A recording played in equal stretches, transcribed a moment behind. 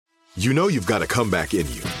You know you've got a comeback in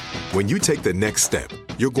you. When you take the next step,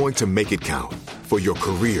 you're going to make it count. For your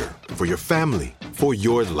career, for your family, for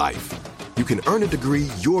your life. You can earn a degree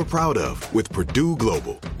you're proud of with Purdue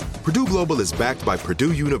Global. Purdue Global is backed by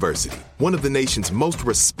Purdue University, one of the nation's most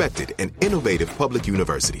respected and innovative public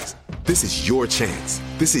universities. This is your chance.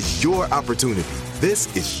 This is your opportunity.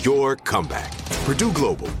 This is your comeback. Purdue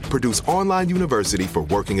Global, Purdue's online university for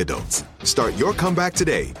working adults. Start your comeback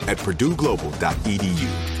today at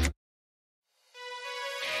purdueglobal.edu.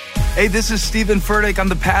 Hey, this is Stephen Furtick. I'm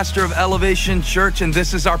the pastor of Elevation Church, and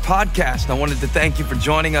this is our podcast. I wanted to thank you for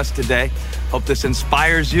joining us today. Hope this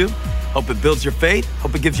inspires you. Hope it builds your faith.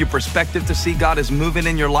 Hope it gives you perspective to see God is moving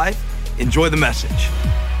in your life. Enjoy the message.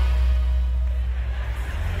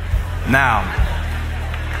 Now,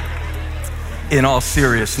 in all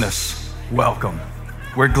seriousness, welcome.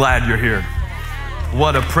 We're glad you're here.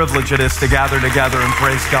 What a privilege it is to gather together and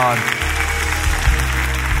praise God.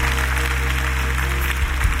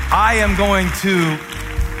 I'm going to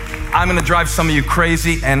drive some of you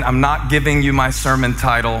crazy, and I'm not giving you my sermon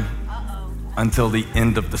title until the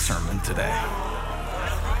end of the sermon today.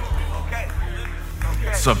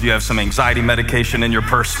 So if you have some anxiety medication in your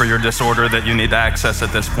purse for your disorder that you need to access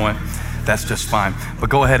at this point, that's just fine. But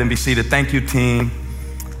go ahead and be seated. Thank you, team.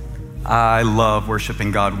 I love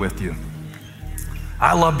worshiping God with you.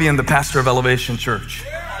 I love being the pastor of Elevation Church.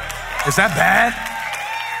 Is that bad?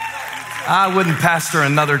 I wouldn't pastor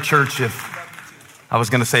another church I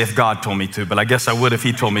was going to say if God told me to, but I guess I would if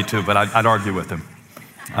he told me to, but I'd argue with him.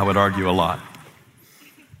 I would argue a lot.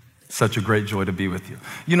 Such a great joy to be with you.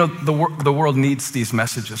 You know, the world needs these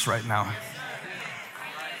messages right now.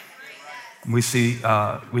 We see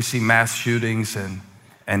mass shootings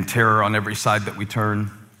and terror on every side that we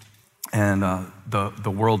turn, and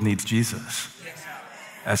the world needs Jesus.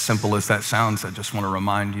 As simple as that sounds, I just want to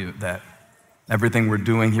remind you that everything we're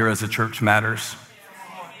doing here as a church matters.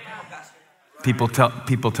 People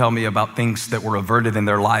tell me about things that were averted in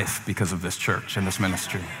their life because of this church and this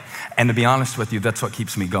ministry. And to be honest with you, that's what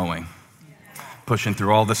keeps me going. Pushing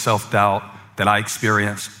through all the self-doubt that I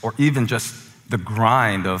experience, or even just the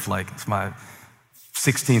grind of it's my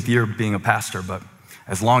 16th year being a pastor, but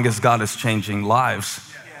as long as God is changing lives,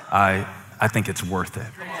 I think it's worth it.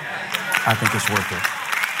 I think it's worth it.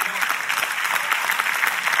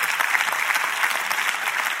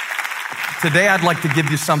 Today, I'd like to give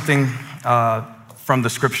you something from the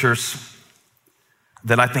scriptures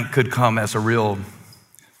that I think could come as a real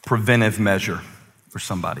preventive measure for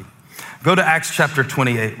somebody. Go to Acts chapter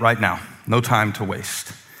 28 right now. No time to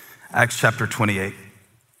waste. Acts chapter 28.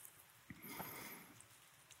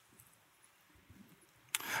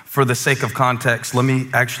 For the sake of context, let me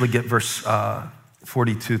actually get verse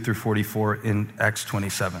 42 through 44 in Acts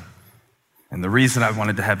 27. And the reason I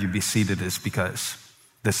wanted to have you be seated is because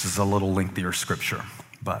this is a little lengthier scripture,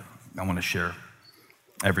 but I want to share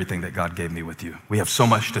everything that God gave me with you. We have so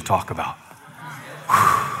much to talk about.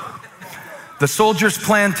 The soldiers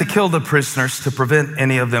planned to kill the prisoners to prevent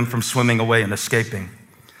any of them from swimming away and escaping.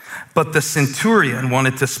 But the centurion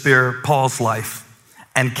wanted to spare Paul's life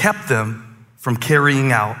and kept them from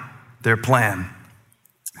carrying out their plan.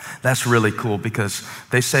 That's really cool because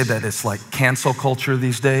they say that it's like cancel culture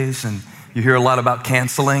these days, and you hear a lot about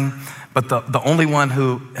canceling. But the only one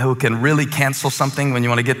who can really cancel something when you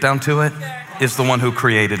want to get down to it is the one who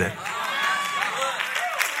created it.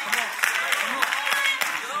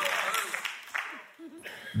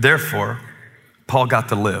 Therefore, Paul got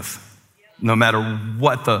to live, no matter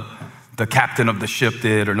what the captain of the ship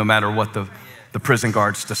did or no matter what the prison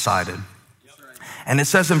guards decided. And it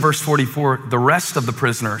says in verse 44, the rest of the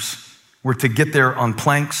prisoners were to get there on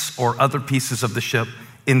planks or other pieces of the ship.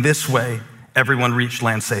 In this way, everyone reached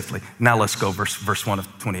land safely. Now let's go, verse 1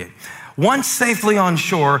 of 28. Once safely on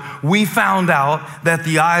shore, we found out that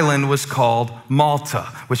the island was called Malta,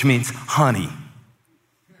 which means honey.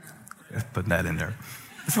 Put that in there.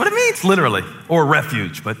 That's what it means, literally, or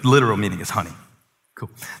refuge, but literal meaning is honey.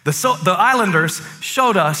 Cool. The islanders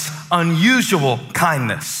showed us unusual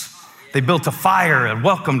kindness. They built a fire and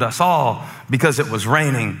welcomed us all because it was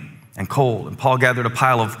raining and cold. And Paul gathered a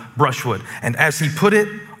pile of brushwood, and as he put it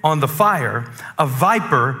on the fire, a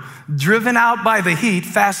viper, driven out by the heat,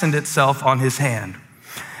 fastened itself on his hand.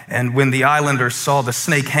 And when the islanders saw the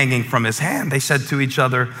snake hanging from his hand, they said to each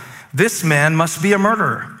other, "This man must be a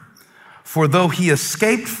murderer. For though he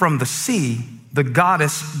escaped from the sea, the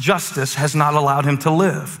goddess Justice has not allowed him to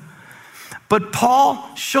live." But Paul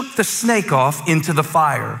shook the snake off into the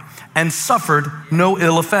fire and suffered no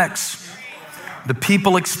ill effects. The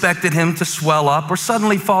people expected him to swell up or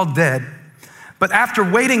suddenly fall dead. But after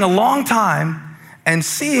waiting a long time and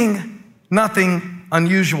seeing nothing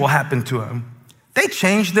unusual happened to him, they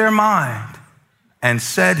changed their mind and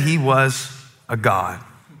said he was a god.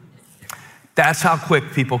 That's how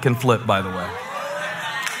quick people can flip, by the way.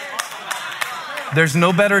 There's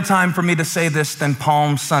no better time for me to say this than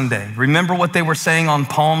Palm Sunday. Remember what they were saying on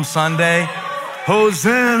Palm Sunday?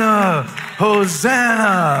 Hosanna,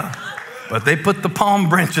 Hosanna. But they put the palm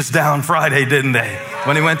branches down Friday, didn't they?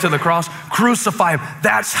 When he went to the cross, crucify him.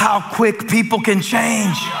 That's how quick people can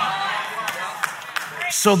change.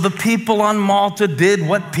 So the people on Malta did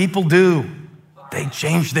what people do. They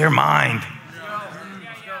changed their mind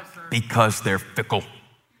because they're fickle,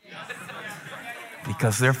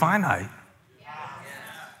 because they're finite.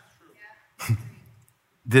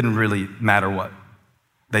 Didn't really matter what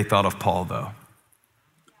they thought of Paul, though.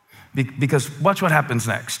 Because watch what happens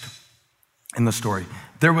next in the story.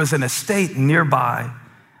 There was an estate nearby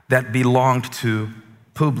that belonged to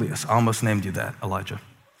Publius. I almost named you that, Elijah.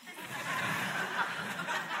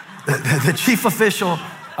 The chief official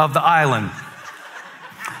of the island.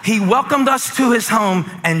 He welcomed us to his home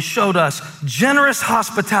and showed us generous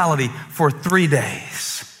hospitality for 3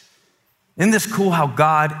 days. Isn't this cool how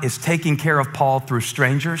God is taking care of Paul through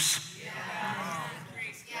strangers?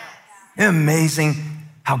 Isn't it amazing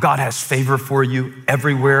how God has favor for you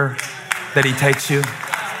everywhere that he takes you?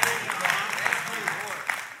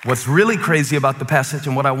 What's really crazy about the passage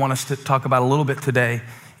and what I want us to talk about a little bit today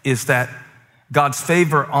is that God's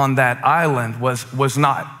favor on that island was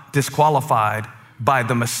not disqualified by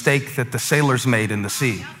the mistake that the sailors made in the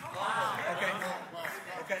sea.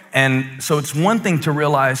 And so it's one thing to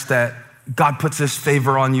realize that God puts his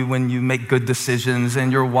favor on you when you make good decisions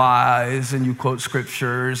and you're wise and you quote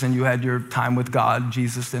scriptures and you had your time with God,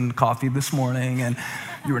 Jesus, and coffee this morning and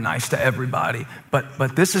you were nice to everybody.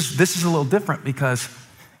 But this is a little different because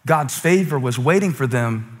God's favor was waiting for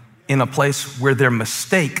them in a place where their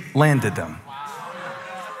mistake landed them.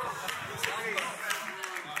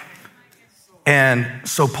 And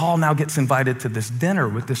so Paul now gets invited to this dinner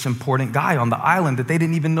with this important guy on the island that they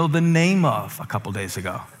didn't even know the name of a couple days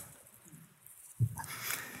ago.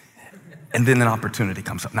 And then an opportunity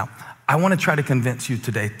comes up. Now, I want to try to convince you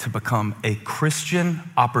today to become a Christian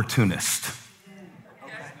opportunist.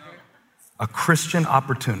 A Christian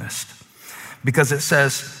opportunist. Because it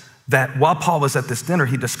says that while Paul was at this dinner,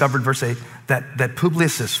 he discovered, verse 8, that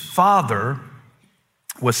Publius' father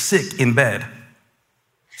was sick in bed,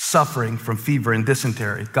 suffering from fever and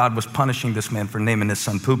dysentery. God was punishing this man for naming his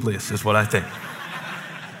son Publius, is what I think.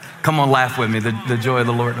 Come on, laugh with me, the joy of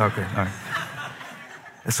the Lord. Okay, all right.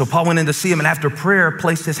 And so Paul went in to see him, and after prayer,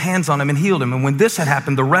 placed his hands on him and healed him. And when this had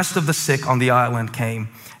happened, the rest of the sick on the island came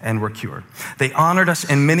and were cured. They honored us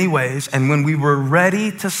in many ways, and when we were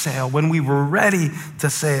ready to sail, they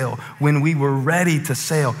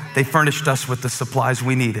furnished us with the supplies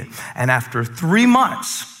we needed. And after 3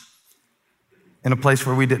 months, in a place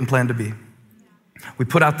where we didn't plan to be, we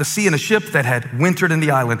put out to sea in a ship that had wintered in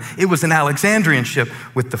the island. It was an Alexandrian ship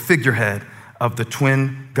with the figurehead of the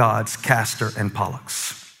twin gods, Castor and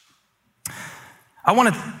Pollux. I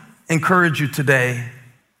want to encourage you today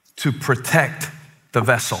to protect the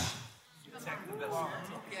vessel.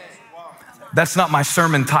 That's not my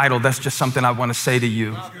sermon title. That's just something I want to say to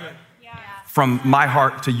you from my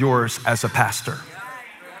heart to yours as a pastor.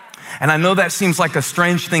 And I know that seems like a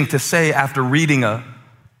strange thing to say after reading a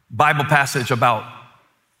Bible passage about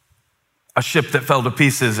a ship that fell to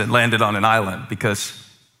pieces and landed on an island, because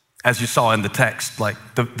as you saw in the text, like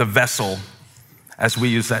the vessel, as we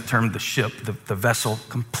use that term, the ship, the vessel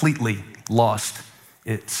completely lost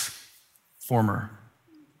its former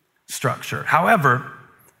structure. However,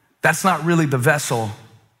 that's not really the vessel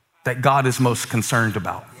that God is most concerned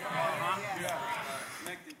about.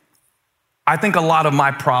 I think a lot of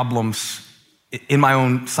my problems in my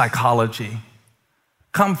own psychology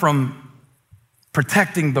come from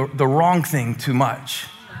protecting the wrong thing too much,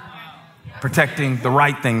 protecting the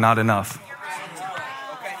right thing not enough.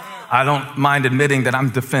 I don't mind admitting that I'm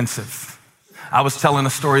defensive. I was telling a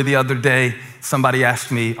story the other day. Somebody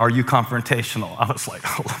asked me, "Are you confrontational?" I was like,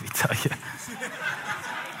 "Oh, let me tell you."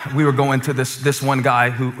 We were going to this one guy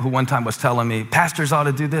who one time was telling me, "Pastors ought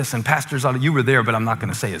to do this and pastors ought to," you were there, but I'm not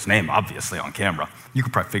going to say his name, obviously, on camera. You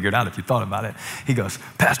could probably figure it out if you thought about it. He goes,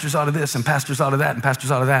 "Pastors ought to this and pastors ought to that and pastors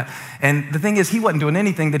ought to that." And the thing is, he wasn't doing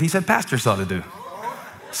anything that he said pastors ought to do.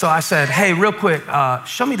 So I said, "Hey, real quick,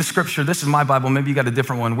 show me the scripture." This is my Bible. Maybe you got a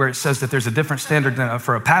different one where it says that there's a different standard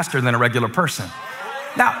for a pastor than a regular person.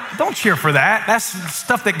 Now, don't cheer for that. That's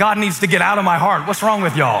stuff that God needs to get out of my heart. What's wrong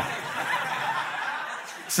with y'all?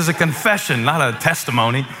 This is a confession, not a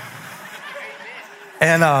testimony.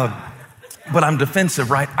 And, but I'm defensive,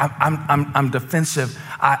 right? I'm defensive.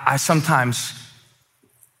 I sometimes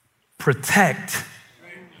protect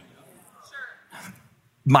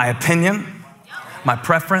my opinion, my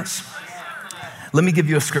preference. Let me give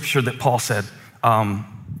you a scripture that Paul said, and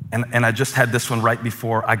I just had this one right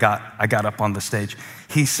before I got up on the stage.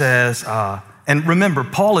 He says, and remember,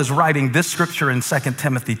 Paul is writing this scripture in 2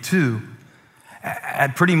 Timothy 2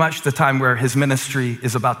 at pretty much the time where his ministry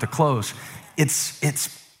is about to close.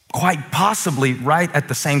 It's quite possibly right at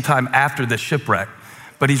the same time after the shipwreck,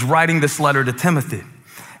 but he's writing this letter to Timothy.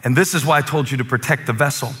 And this is why I told you to protect the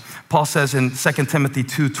vessel. Paul says in 2 Timothy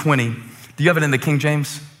 2:20, do you have it in the King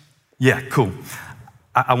James? Yeah, cool.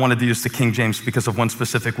 I wanted to use the King James because of one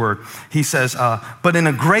specific word. He says, but in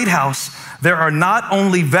a great house, there are not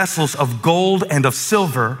only vessels of gold and of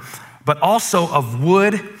silver, but also of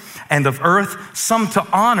wood and of earth, some to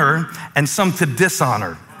honor and some to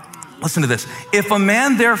dishonor. Listen to this. If a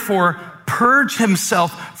man therefore purge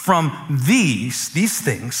himself from these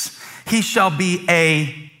things, he shall be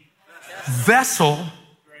a vessel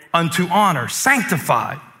unto honor,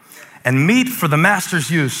 sanctified, and meet for the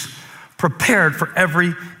master's use, prepared for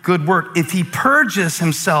every good work. If he purges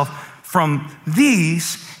himself from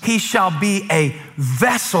these, he shall be a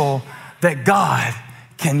vessel that God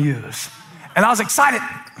can use. And I was excited.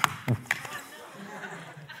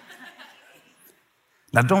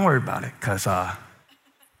 Now, don't worry about it, because I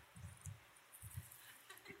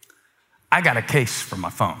got a case for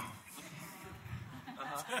my phone.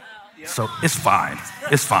 So it's fine.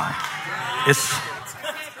 It's fine.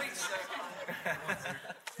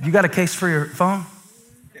 You got a case for your phone?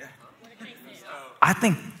 I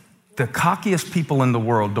think the cockiest people in the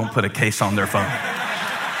world don't put a case on their phone.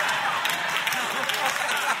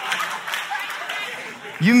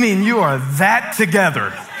 You mean you are that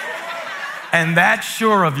together and that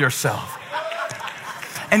sure of yourself?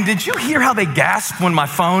 And did you hear how they gasped when my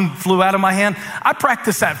phone flew out of my hand? I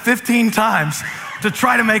practiced that 15 times to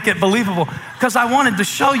try to make it believable, because I wanted to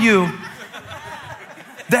show you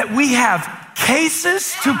that we have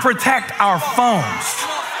cases to protect our phones.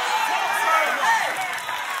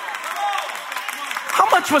 How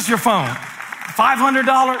much was your phone? $500,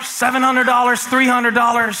 $700,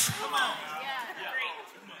 $300?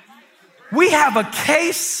 We have a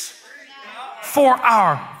case for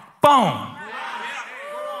our phone,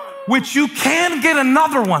 which you can get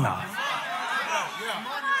another one of.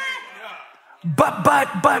 But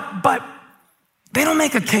they don't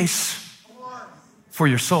make a case for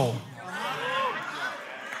your soul,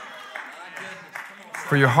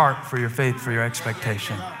 for your heart, for your faith, for your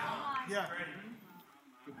expectation.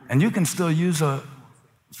 And you can still use a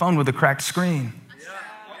phone with a cracked screen.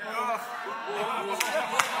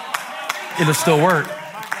 It'll still work.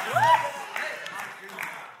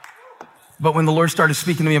 But when the Lord started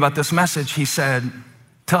speaking to me about this message, he said,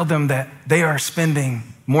 tell them that they are spending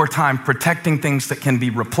more time protecting things that can be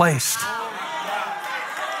replaced.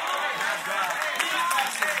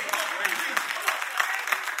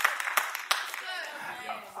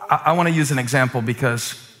 I want to use an example,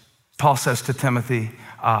 because Paul says to Timothy,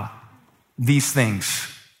 these things,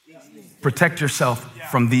 protect yourself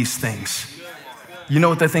from these things. You know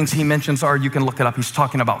what the things he mentions are? You can look it up. He's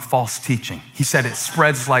talking about false teaching. He said it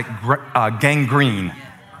spreads like gangrene.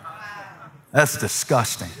 That's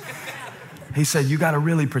disgusting. He said you got to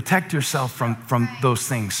really protect yourself from those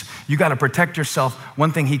things. You got to protect yourself.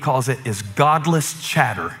 One thing he calls it is godless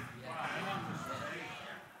chatter.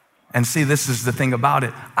 And see, this is the thing about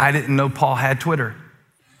it. I didn't know Paul had Twitter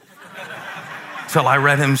till I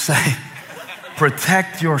read him say,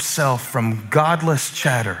 protect yourself from godless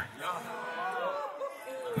chatter.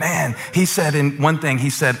 Man, he said in one thing, he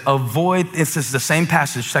said, avoid, this is the same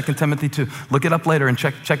passage, 2 Timothy 2. Look it up later and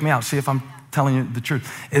check me out. See if I'm telling you the truth.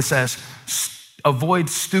 It says, avoid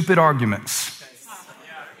stupid arguments.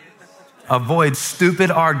 Avoid stupid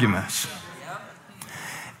arguments.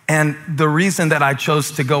 And the reason that I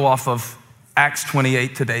chose to go off of Acts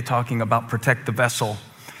 28 today, talking about protect the vessel,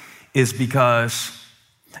 is because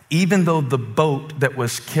even though the boat that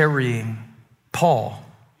was carrying Paul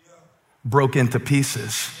broke into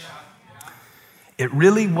pieces, it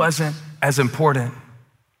really wasn't as important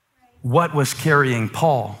what was carrying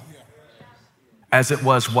Paul as it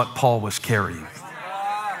was what Paul was carrying.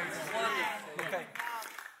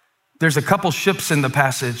 There's a couple ships in the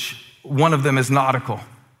passage. One of them is nautical.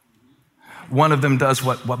 One of them does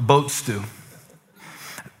what boats do.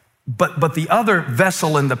 But the other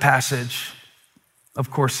vessel in the passage,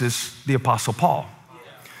 of course, is the Apostle Paul,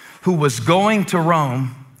 who was going to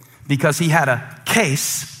Rome because he had a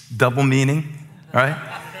case, double meaning, right?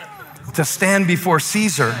 To stand before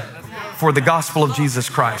Caesar for the gospel of Jesus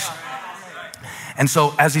Christ. And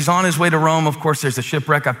so as he's on his way to Rome, of course, there's a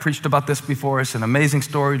shipwreck. I've preached about this before. It's an amazing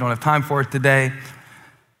story. Don't have time for it today.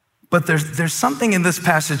 But there's something in this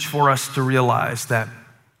passage for us to realize, that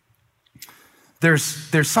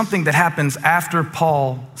there's something that happens after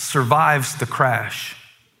Paul survives the crash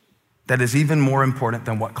that is even more important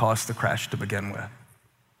than what caused the crash to begin with.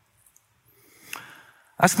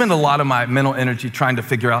 I spend a lot of my mental energy trying to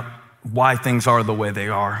figure out why things are the way they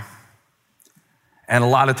are. And a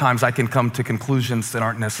lot of times I can come to conclusions that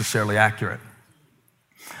aren't necessarily accurate.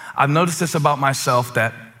 I've noticed this about myself,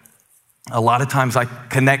 that a lot of times I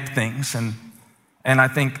connect things and I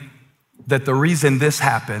think that the reason this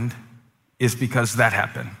happened is because that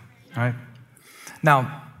happened, right?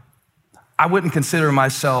 Now, I wouldn't consider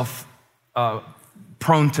myself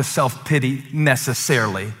prone to self-pity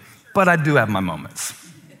necessarily, but I do have my moments.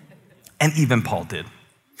 And even Paul did.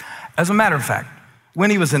 As a matter of fact, when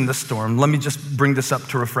he was in the storm, let me just bring this up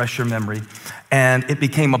to refresh your memory, and it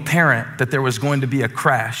became apparent that there was going to be a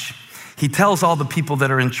crash. He tells all the people that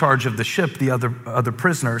are in charge of the ship, the other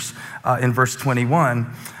prisoners, in verse 21,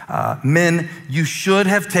 men, you should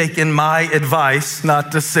have taken my advice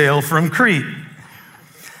not to sail from Crete.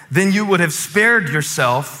 Then you would have spared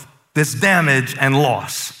yourself this damage and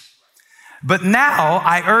loss. But now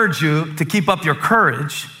I urge you to keep up your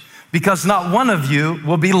courage, because not one of you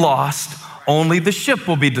will be lost, only the ship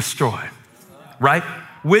will be destroyed, right?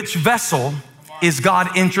 Which vessel is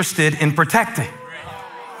God interested in protecting?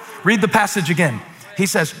 Read the passage again. He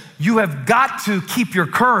says, you have got to keep your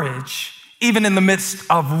courage even in the midst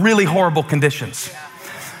of really horrible conditions.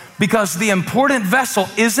 Because the important vessel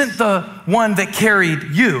isn't the one that carried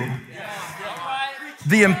you.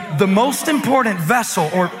 The most important vessel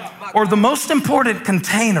or the most important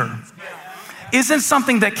container isn't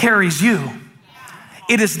something that carries you.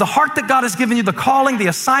 It is the heart that God has given you, the calling, the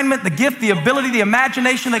assignment, the gift, the ability, the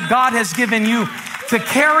imagination that God has given you to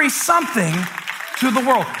carry something to the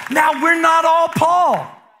world. Now, we're not all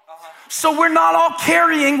Paul, so we're not all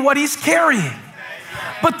carrying what he's carrying.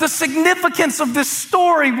 But the significance of this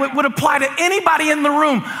story would apply to anybody in the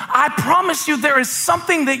room. I promise you, there is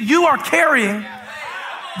something that you are carrying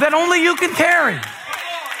that only you can carry.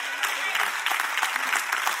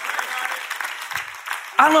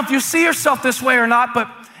 I don't know if you see yourself this way or not, but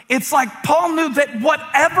it's like Paul knew that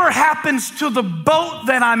whatever happens to the boat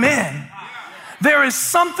that I'm in, there is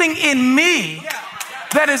something in me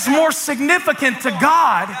that is more significant to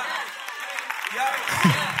God.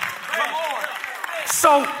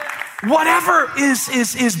 So whatever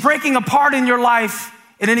is breaking apart in your life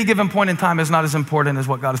at any given point in time is not as important as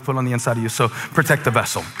what God has put on the inside of you. So protect the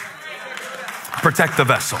vessel. Protect the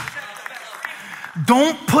vessel.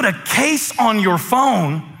 Don't put a case on your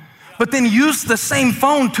phone, but then use the same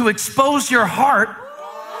phone to expose your heart.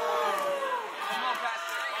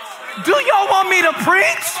 Do y'all want me to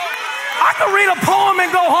preach? I can read a poem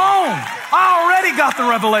and go home. I already got the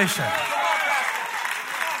revelation.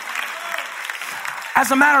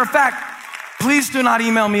 As a matter of fact, please do not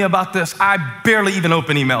email me about this. I barely even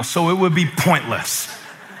open emails, so it would be pointless.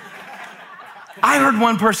 I heard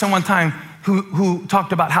one person one time who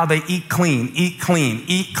talked about how they eat clean,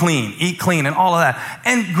 and all of that.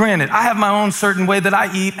 And granted, I have my own certain way that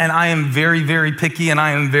I eat, and I am very, very picky, and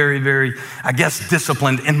I am very, very, I guess,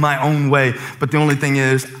 disciplined in my own way. But the only thing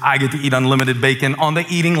is, I get to eat unlimited bacon on the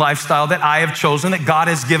eating lifestyle that I have chosen, that God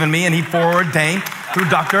has given me, and he foreordained through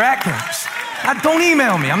Dr. Atkins. Now, don't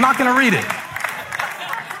email me. I'm not going to read it.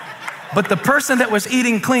 But the person that was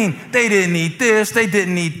eating clean, they didn't eat this, they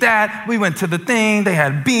didn't eat that. We went to the thing, they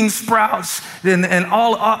had bean sprouts, and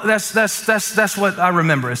all that's what I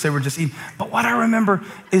remember, is they were just eating. But what I remember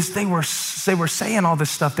is they were saying all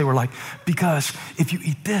this stuff. They were like, because if you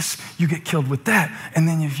eat this, you get killed with that. And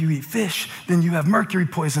then if you eat fish, then you have mercury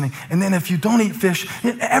poisoning. And then if you don't eat fish,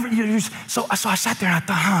 so I sat there and I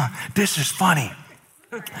thought, this is funny.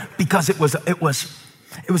 Because it was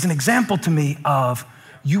an example to me of,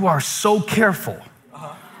 you are so careful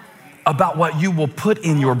about what you will put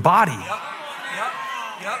in your body.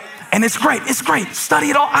 And it's great.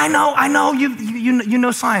 Study it all. I know you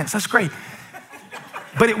know science. That's great.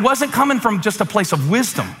 But it wasn't coming from just a place of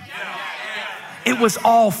wisdom. It was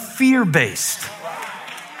all fear-based.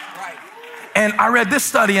 And I read this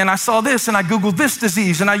study and I saw this and I Googled this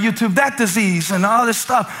disease and I YouTubed that disease and all this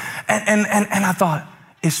stuff. And I thought,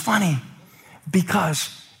 it's funny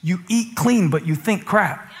because you eat clean, but you think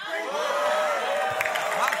crap.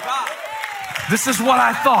 This is what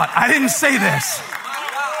I thought. I didn't say this.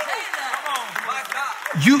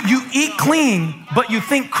 You eat clean, but you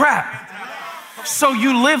think crap. So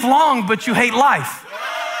you live long, but you hate life.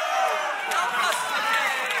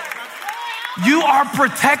 You are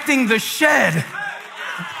protecting the shed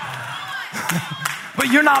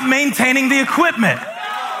but you're not maintaining the equipment.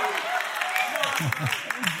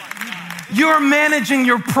 You're managing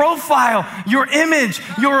your profile, your image,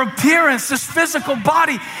 your appearance, this physical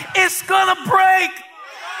body. It's gonna break.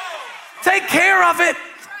 Take care of it.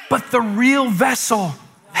 But the real vessel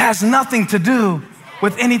has nothing to do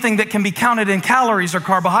with anything that can be counted in calories or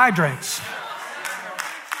carbohydrates.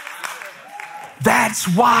 That's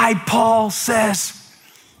why Paul says,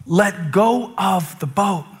 let go of the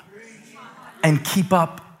boat and keep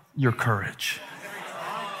up your courage.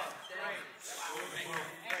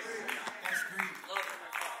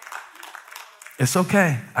 It's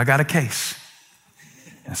okay. I got a case.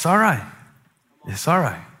 It's all right. It's all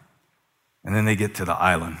right. And then they get to the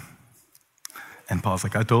island. And Paul's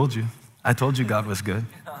like, I told you God was good.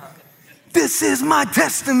 This is my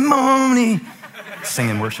testimony.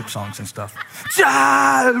 Singing worship songs and stuff.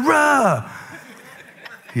 Jireh.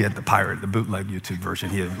 He had the bootleg YouTube version.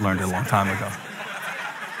 He had learned it a long time ago.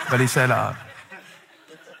 But he said,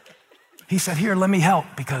 here, let me help,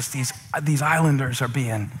 because these islanders are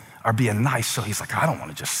being nice. So he's like, I don't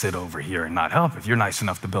want to just sit over here and not help. If you're nice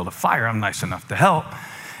enough to build a fire, I'm nice enough to help.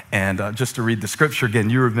 And just to read the scripture again,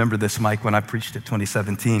 you remember this, Mike, when I preached it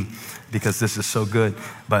 2017, because this is so good,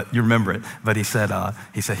 but you remember it. But he said,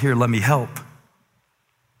 here, let me help.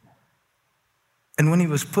 And when he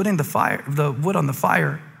was putting the wood on the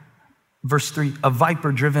fire, verse 3, a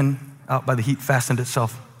viper driven out by the heat fastened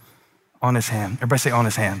itself on his hand. Everybody say on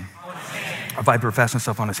his hand. On his hand. A viper fastened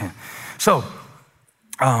itself on his hand. So,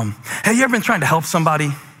 have you ever been trying to help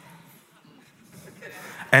somebody,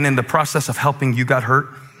 and in the process of helping, you got hurt?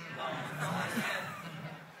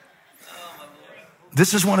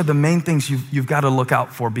 This is one of the main things you've got to look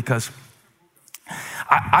out for, because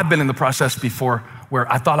I've been in the process before where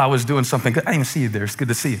I thought I was doing something good. I didn't even see you there. It's good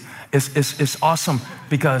to see you. It's awesome,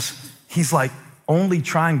 because he's like only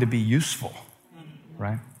trying to be useful,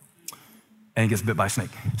 right? And he gets bit by a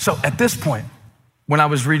snake. So at this point, when I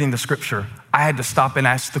was reading the scripture, I had to stop and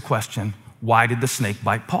ask the question, why did the snake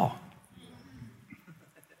bite Paul?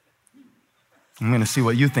 I'm going to see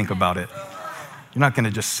what you think about it. You're not going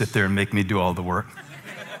to just sit there and make me do all the work.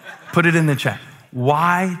 Put it in the chat.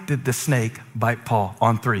 Why did the snake bite Paul?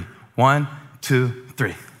 On 3. 1, 2,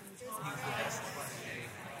 3.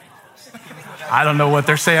 I don't know what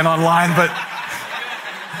they're saying online, but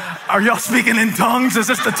are y'all speaking in tongues? Is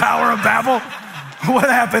this the Tower of Babel? What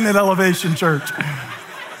happened at Elevation Church?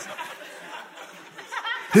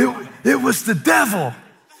 It was the devil.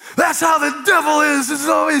 That's how the devil is. He's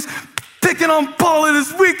always picking on Paul at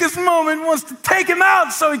his weakest moment, wants to take him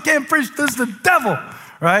out so he can't preach. This is the devil,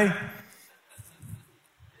 right?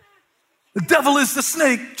 The devil is the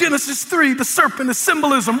snake. Genesis 3, the serpent, the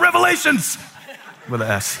symbolism, Revelations with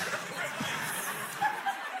an S.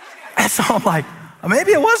 And so I'm like,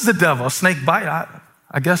 maybe it was the devil. A snake bite.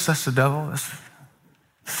 I guess that's the devil. That's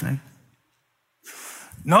the snake.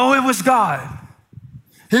 No, it was God.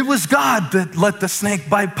 It was God that let the snake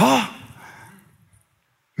bite Paul.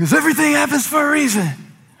 Because everything happens for a reason.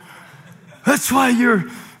 That's why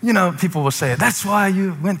people will say it. That's why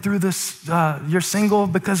you went through this, you're single,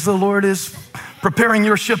 because the Lord is preparing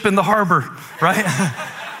your ship in the harbor, right?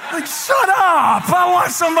 Like, shut up. I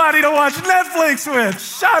want somebody to watch Netflix with.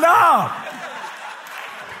 Shut up.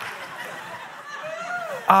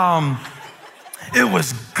 It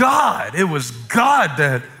was God. It was God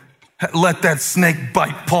that let that snake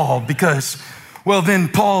bite Paul, because, well, then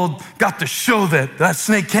Paul got to show that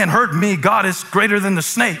snake can't hurt me. God is greater than the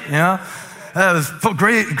snake, put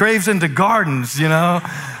graves into gardens,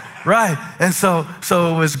 right? And so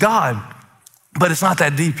it was God. But it's not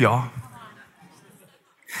that deep, y'all.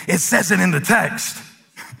 It says it in the text.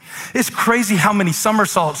 It's crazy how many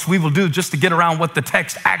somersaults we will do just to get around what the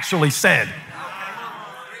text actually said.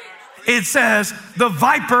 It says the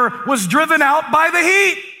viper was driven out by the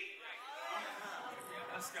heat.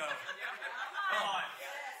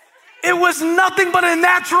 It was nothing but a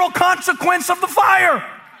natural consequence of the fire.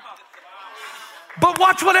 But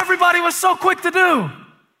watch what everybody was so quick to do.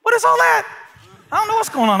 What is all that? I don't know what's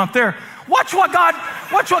going on up there. Watch what God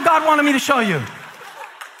wanted me to show you.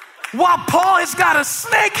 While Paul has got a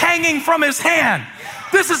snake hanging from his hand.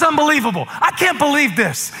 This is unbelievable. I can't believe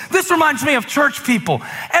this. This reminds me of church people.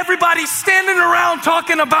 Everybody's standing around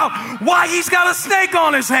talking about why he's got a snake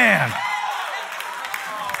on his hand.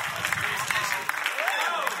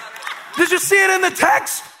 Did you see it in the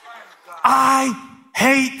text? I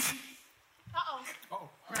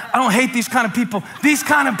don't hate these kind of people. These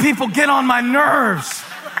kind of people get on my nerves.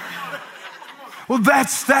 Well,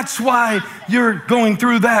 that's why you're going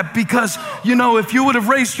through that, because, if you would have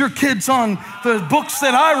raised your kids on the books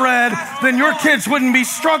that I read, then your kids wouldn't be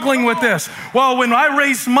struggling with this. Well, when I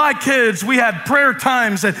raised my kids, we had prayer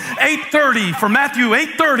times at 8:30 for Matthew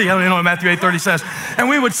 8:30. I don't even know what Matthew 8:30 says. And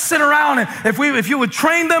we would sit around, and if you would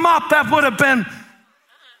train them up, that would have been.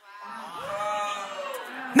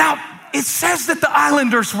 Now, it says that the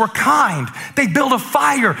islanders were kind. They built a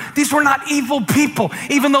fire. These were not evil people,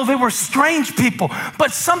 even though they were strange people.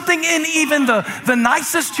 But something in even the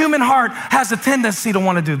nicest human heart has a tendency to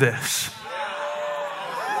want to do this.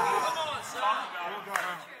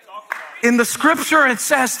 In the scripture, it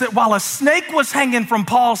says that while a snake was hanging from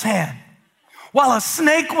Paul's hand, while a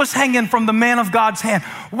snake was hanging from the man of God's hand,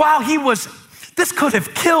 this could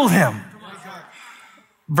have killed him.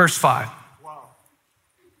 Verse 5.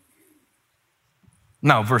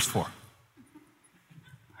 No, verse 4.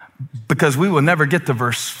 Because we will never get to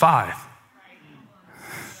verse 5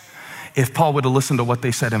 if Paul would have listened to what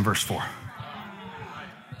they said in verse 4.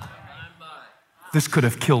 This could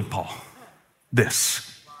have killed Paul. This.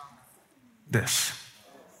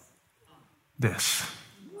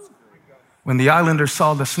 When the islanders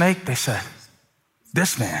saw the snake, they said,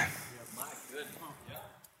 this man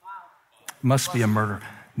must be a murderer.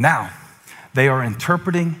 Now, they are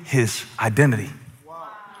interpreting his identity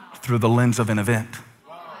through the lens of an event.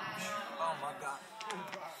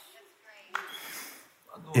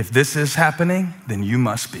 If this is happening, then you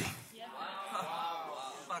must be.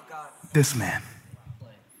 This man.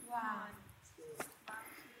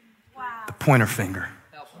 The pointer finger.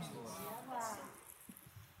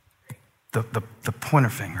 The pointer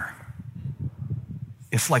finger.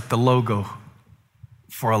 It's like the logo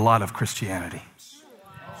for a lot of Christianity.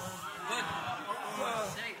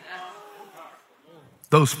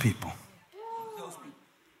 Those people,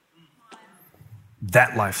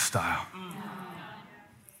 that lifestyle.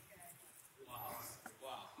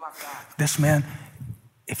 This man,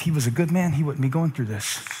 if he was a good man, he wouldn't be going through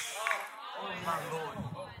this.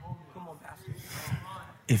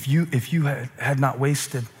 If you had not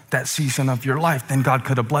wasted that season of your life, then God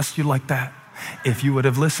could have blessed you like that. If you would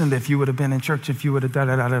have listened, if you would have been in church, if you would have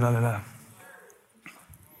da-da-da-da-da-da.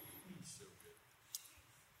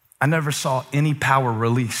 I never saw any power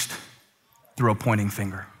released through a pointing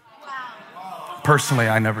finger. Personally,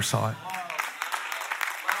 I never saw it.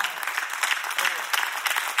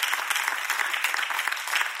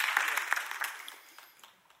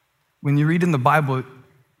 When you read in the Bible,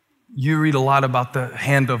 you read a lot about the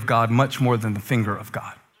hand of God much more than the finger of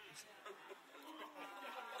God.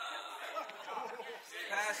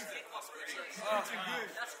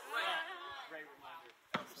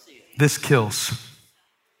 This kills.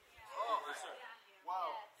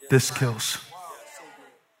 This kills.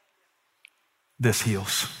 This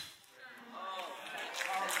heals.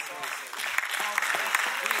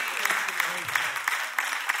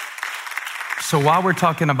 So while we're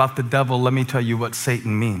talking about the devil, let me tell you what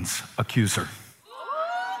Satan means, accuser.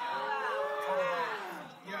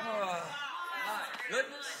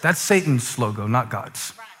 That's Satan's logo, not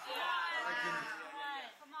God's.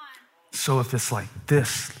 So if it's like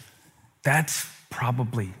this, that's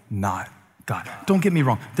probably not God. Don't get me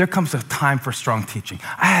wrong. There comes a time for strong teaching.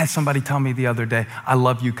 I had somebody tell me the other day, I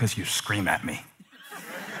love you because you scream at me.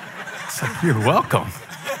 It's like, you're welcome.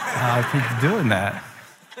 I keep doing that.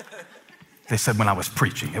 They said when I was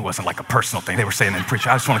preaching, it wasn't like a personal thing. They were saying in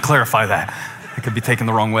preaching. I just want to clarify that. It could be taken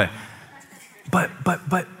the wrong way. But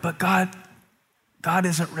God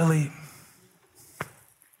isn't really.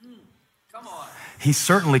 He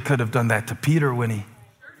certainly could have done that to Peter when he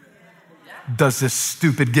does this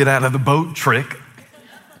stupid get out of the boat trick,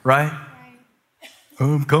 right?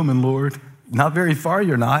 Oh, I'm coming, Lord. Not very far,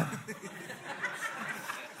 you're not.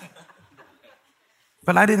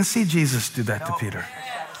 But I didn't see Jesus do that to Peter.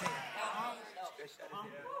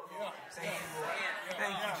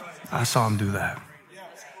 I saw him do that.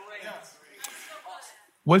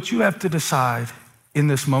 What you have to decide in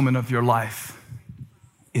this moment of your life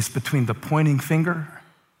is between the pointing finger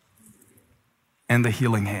and the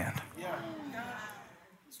healing hand.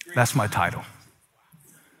 That's my title.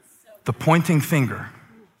 The pointing finger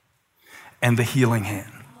and the healing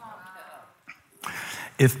hand.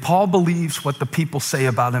 If Paul believes what the people say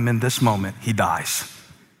about him in this moment, he dies.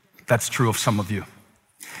 That's true of some of you.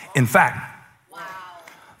 In fact,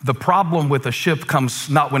 the problem with a ship comes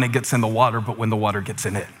not when it gets in the water, but when the water gets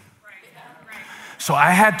in it. So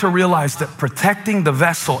I had to realize that protecting the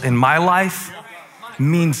vessel in my life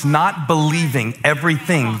means not believing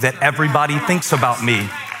everything that everybody thinks about me,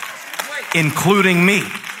 including me.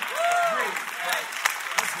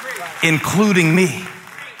 Including me.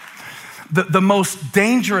 The most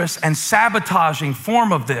dangerous and sabotaging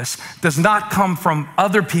form of this does not come from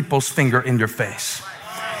other people's finger in your face.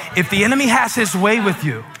 If the enemy has his way with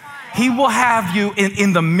you, he will have you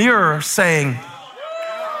in the mirror saying,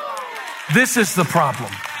 this is the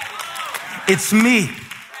problem. It's me.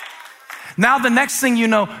 Now the next thing you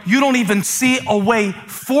know, you don't even see a way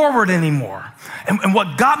forward anymore. And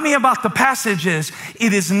what got me about the passage is,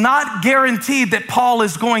 it is not guaranteed that Paul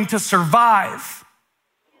is going to survive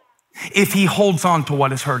if he holds on to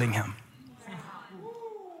what is hurting him.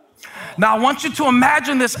 Now, I want you to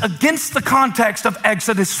imagine this against the context of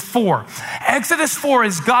Exodus 4. Exodus 4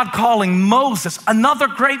 is God calling Moses, another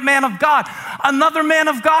great man of God, another man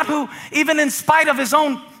of God who, even in spite of his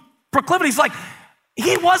own proclivities, like,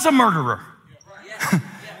 he was a murderer.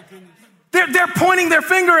 They're pointing their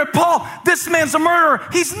finger at Paul. This man's a murderer.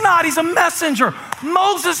 He's not. He's a messenger.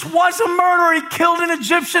 Moses was a murderer. He killed an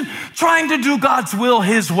Egyptian trying to do God's will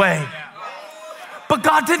his way. But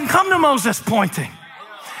God didn't come to Moses pointing.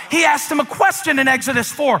 He asked him a question in Exodus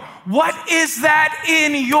 4. What is that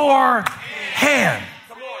in your hand?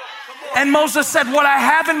 And Moses said, what I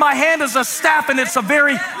have in my hand is a staff, and it's a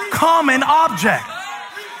very common object.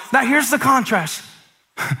 Now here's the contrast.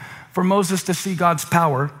 For Moses to see God's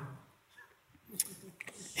power,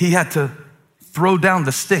 he had to throw down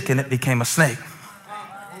the stick and it became a snake.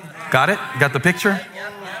 Got it? Got the picture?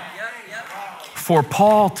 For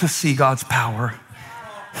Paul to see God's power,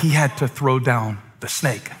 he had to throw down the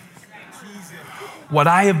snake. What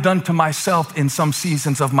I have done to myself in some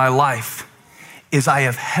seasons of my life is I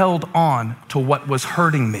have held on to what was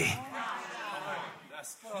hurting me.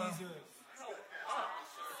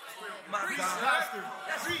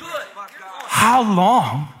 How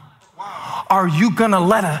long are you gonna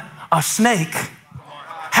let a snake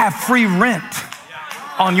have free rent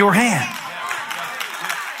on your hand?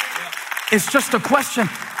 It's just a question,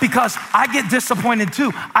 because I get disappointed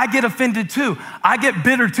too. I get offended too. I get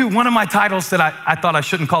bitter too. One of my titles that I thought I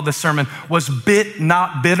shouldn't call this sermon was Bit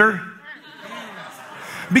Not Bitter.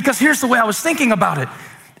 Because here's the way I was thinking about it.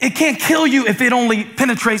 It can't kill you if it only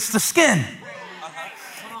penetrates the skin.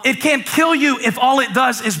 It can't kill you if all it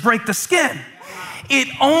does is break the skin. It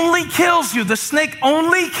only kills you. The snake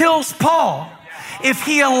only kills Paul if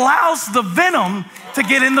he allows the venom to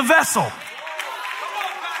get in the vessel.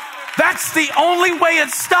 That's the only way it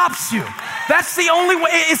stops you. That's the only way.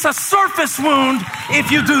 It's a surface wound if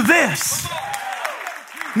you do this.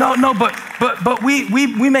 But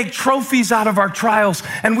we make trophies out of our trials,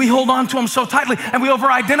 and we hold on to them so tightly, and we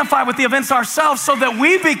over-identify with the events ourselves so that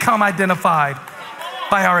we become identified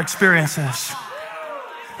by our experiences.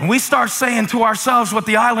 And we start saying to ourselves what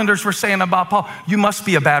the islanders were saying about Paul: you must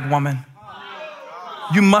be a bad woman.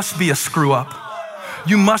 You must be a screw up.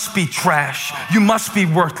 You must be trash. You must be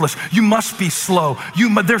worthless. You must be slow.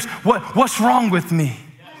 What's wrong with me?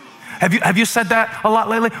 Have you said that a lot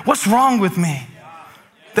lately? What's wrong with me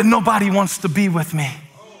that nobody wants to be with me?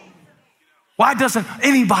 Why doesn't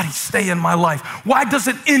anybody stay in my life? Why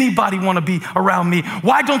doesn't anybody want to be around me?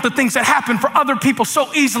 Why don't the things that happen for other people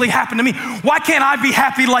so easily happen to me? Why can't I be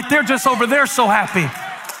happy like they're just over there so happy?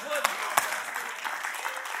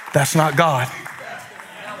 That's not God.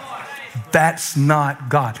 That's not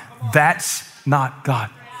God. That's not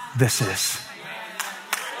God. This is.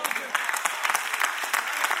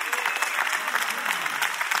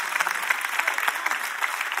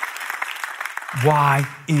 Why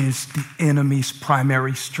is the enemy's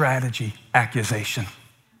primary strategy accusation?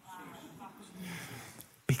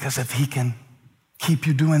 Because if he can keep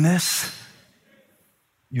you doing this,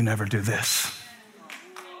 you never do this.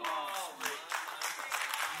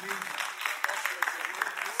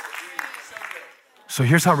 So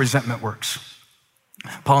here's how resentment works.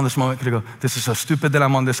 Paul in this moment could go, this is so stupid that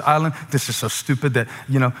I'm on this island. This is so stupid that,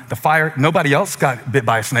 the fire, nobody else got bit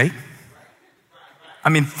by a snake. I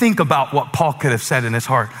mean, think about what Paul could have said in his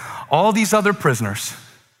heart. All these other prisoners,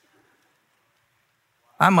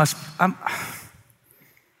 God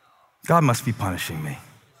must be punishing me.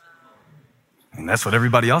 I mean, that's what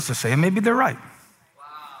everybody else is saying. Maybe they're right.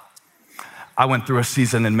 I went through a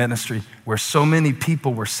season in ministry where so many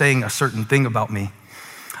people were saying a certain thing about me.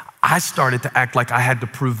 I started to act like I had to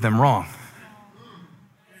prove them wrong.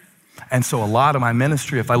 And so a lot of my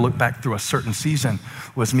ministry, if I look back through a certain season,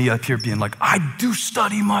 was me up here being like, I do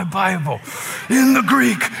study my Bible in the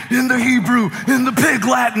Greek, in the Hebrew, in the Pig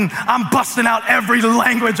Latin. I'm busting out every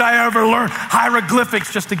language I ever learned,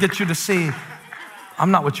 hieroglyphics, just to get you to see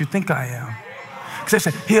I'm not what you think I am. Because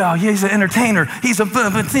they say, yeah, he's an entertainer. He's a...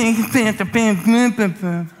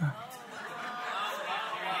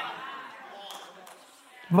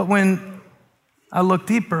 But when I looked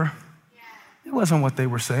deeper, it wasn't what they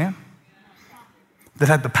were saying. that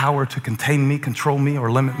had the power to contain me, control me,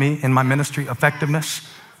 or limit me in my ministry effectiveness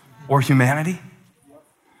or humanity.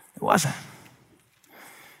 It wasn't.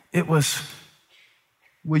 It was,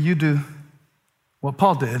 will you do what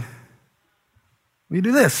Paul did? Will you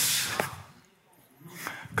do this?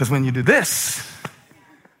 Because when you do this,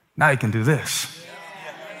 now you can do this.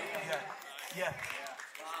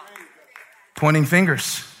 Pointing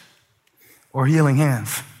fingers or healing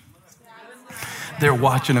hands. They're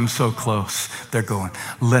watching him so close. They're going,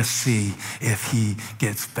 let's see if he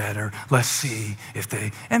gets better. Let's see if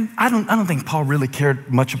they, and I don't think Paul really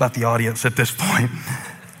cared much about the audience at this point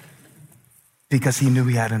because he knew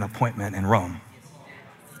he had an appointment in Rome.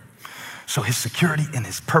 So his security and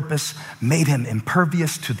his purpose made him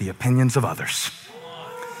impervious to the opinions of others.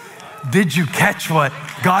 Did you catch what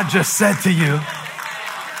God just said to you?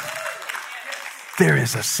 There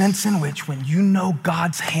is a sense in which when you know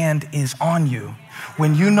God's hand is on you,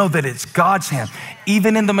 when you know that it's God's hand,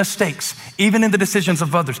 even in the mistakes, even in the decisions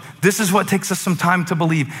of others, this is what takes us some time to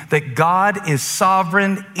believe, that God is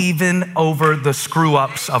sovereign even over the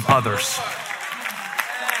screw-ups of others.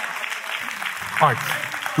 All right.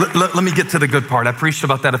 Let me get to the good part. I preached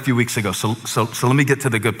about that a few weeks ago, so let me get to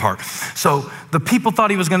the good part. So the people thought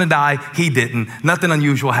he was gonna die. He didn't. Nothing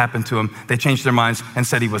unusual happened to him. They changed their minds and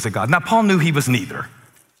said he was a god. Now, Paul knew he was neither.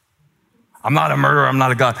 I'm not a murderer, I'm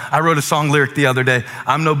not a god. I wrote a song lyric the other day.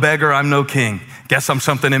 I'm no beggar, I'm no king. Guess I'm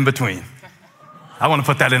something in between. I wanna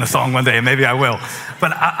put that in a song one day, and maybe I will.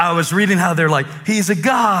 But I was reading how they're like, he's a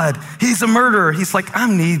god, he's a murderer. He's like,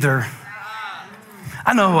 I'm neither.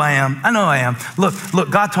 I know who I am. I know who I am. Look,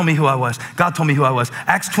 God told me who I was. God told me who I was.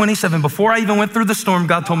 Acts 27, before I even went through the storm,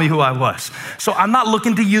 God told me who I was. So I'm not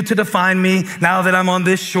looking to you to define me now that I'm on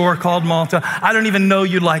this shore called Malta. I don't even know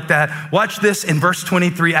you like that. Watch this in verse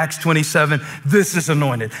 23, Acts 27. This is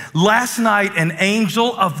anointed. Last night, an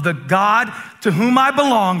angel of the God to whom I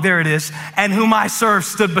belong, there it is, and whom I serve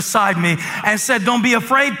stood beside me and said, don't be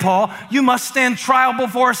afraid, Paul. You must stand trial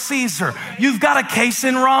before Caesar. You've got a case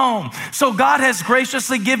in Rome. So God has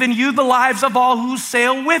graciously given you the lives of all who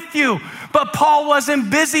sail with you. But Paul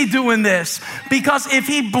wasn't busy doing this, because if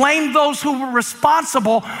he blamed those who were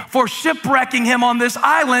responsible for shipwrecking him on this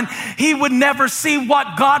island, he would never see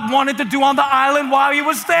what God wanted to do on the island while he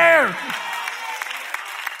was there.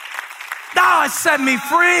 Now it set me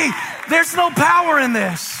free. There's no power in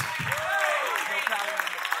this.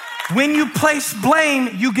 When you place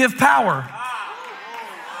blame, you give power.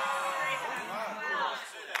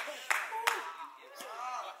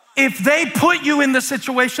 If they put you in the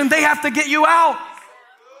situation, they have to get you out.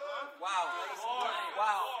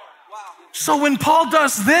 So when Paul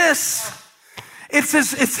does this, it's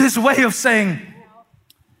his way of saying,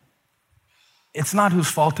 it's not whose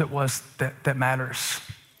fault it was that matters.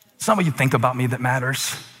 It's not what you think about me that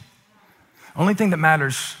matters. The only thing that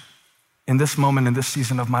matters in this moment, in this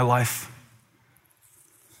season of my life,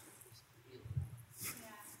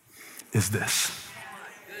 is this.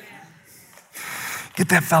 Get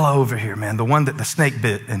that fella over here, man, the one that the snake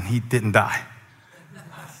bit and he didn't die.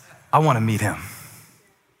 I want to meet him.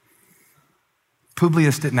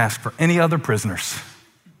 Publius didn't ask for any other prisoners,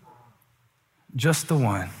 just the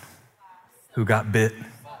one who got bit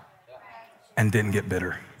and didn't get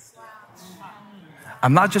bitter.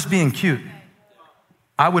 I'm not just being cute.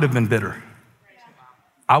 I would have been bitter.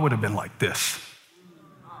 I would have been like this.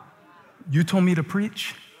 You told me to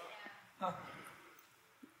preach.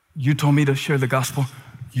 You told me to share the gospel.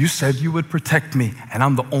 You said you would protect me, and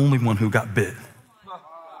I'm the only one who got bit.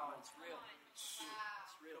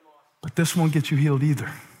 But this won't get you healed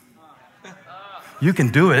either. You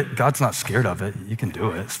can do it. God's not scared of it. You can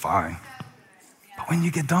do it. It's fine. But when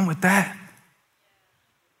you get done with that,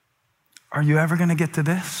 are you ever going to get to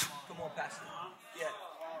this?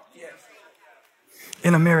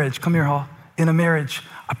 In a marriage, come here, Hall. In a marriage,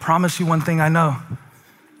 I promise you one thing I know.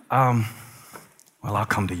 Well, I'll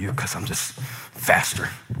come to you because I'm just faster.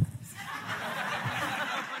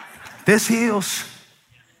 This heals.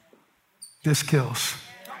 This kills.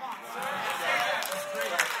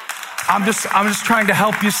 I'm just trying to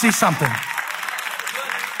help you see something.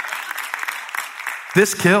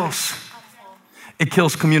 This kills. It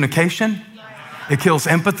kills communication. It kills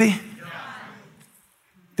empathy.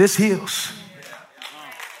 This heals.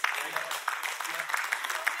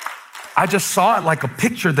 I just saw it like a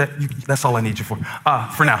picture that's all I need you for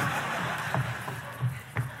now.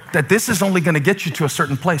 That this is only gonna get you to a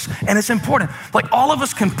certain place. And it's important. Like all of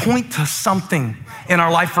us can point to something in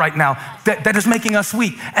our life right now that is making us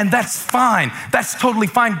weak. And that's fine. That's totally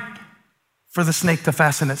fine for the snake to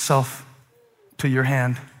fasten itself to your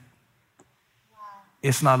hand.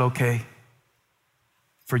 It's not okay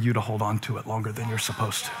for you to hold on to it longer than you're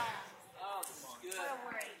supposed to.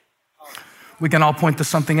 We can all point to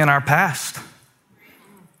something in our past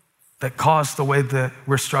that caused the way that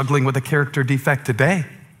we're struggling with a character defect today.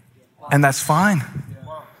 And that's fine.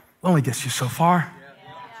 It only gets you so far.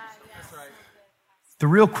 The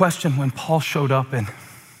real question when Paul showed up and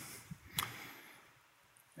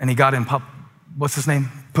he got in, what's his name?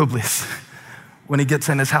 Publius. When he gets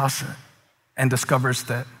in his house and discovers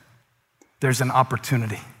that there's an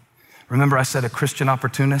opportunity. Remember I said a Christian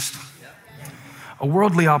opportunist? A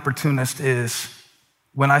worldly opportunist is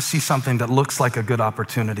when I see something that looks like a good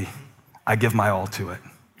opportunity, I give my all to it.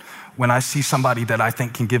 When I see somebody that I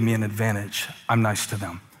think can give me an advantage, I'm nice to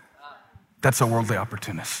them. That's a worldly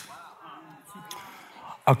opportunist.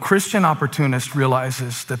 A Christian opportunist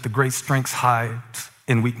realizes that the great strength hides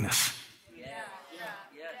in weakness.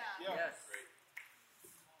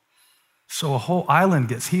 So a whole island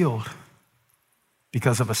gets healed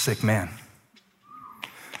because of a sick man.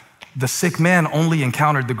 The sick man only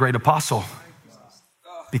encountered the great apostle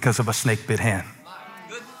because of a snake-bit hand.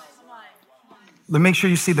 Let me make sure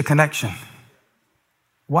you see the connection.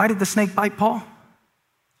 Why did the snake bite Paul?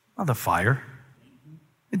 Well, the fire.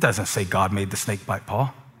 It doesn't say God made the snake bite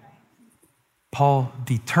Paul. Paul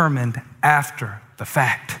determined after the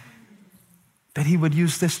fact that he would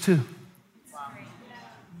use this too.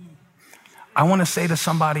 I want to say to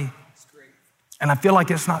somebody, and I feel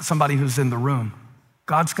like it's not somebody who's in the room,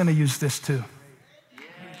 God's going to use this too.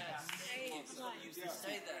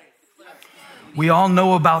 We all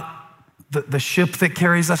know about the ship that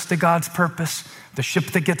carries us to God's purpose, the ship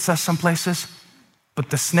that gets us some places, but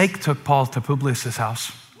the snake took Paul to Publius'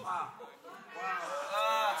 house.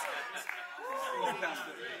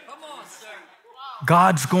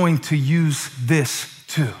 God's going to use this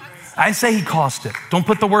too. I didn't say he caused it. Don't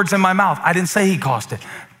put the words in my mouth. I didn't say he caused it.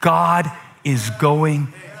 God is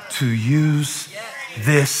going to use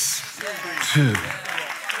this too.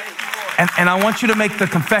 And I want you to make the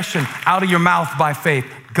confession out of your mouth by faith.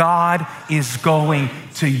 God is going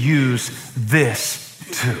to use this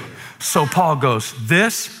too. So Paul goes,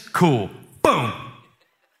 this, cool, boom.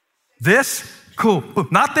 This, cool, boom.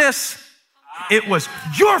 Not this. It was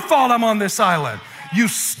your fault I'm on this island. You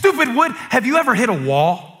stupid wood. Have you ever hit a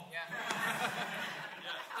wall?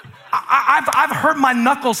 I've hurt my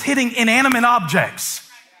knuckles hitting inanimate objects.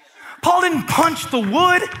 Paul didn't punch the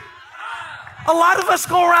wood. A lot of us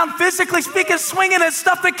go around physically speaking, swinging at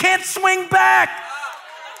stuff that can't swing back.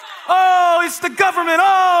 Oh, it's the government.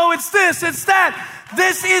 Oh, it's this, it's that.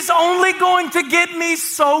 This is only going to get me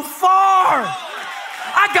so far.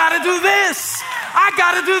 I gotta do this. I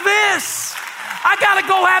gotta do this. I gotta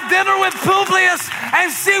go have dinner with Publius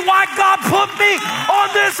and see why God put me on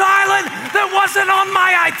this island that wasn't on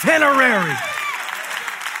my itinerary.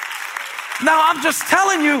 Now, I'm just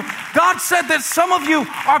telling you, God said that some of you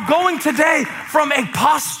are going today from a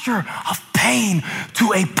posture of pain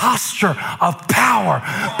to a posture of power,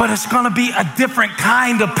 but it's going to be a different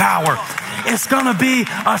kind of power. It's going to be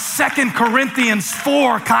a 2 Corinthians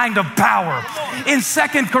 4 kind of power. In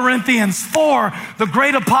 2 Corinthians 4, the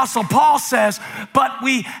great apostle Paul says, but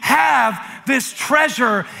we have this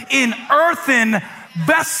treasure in earthen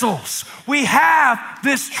vessels. We have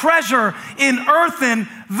this treasure in earthen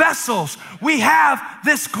vessels. We have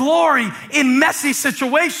this glory in messy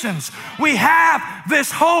situations. We have this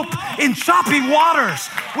hope in choppy waters.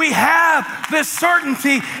 We have this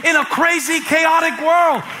certainty in a crazy, chaotic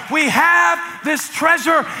world. We have this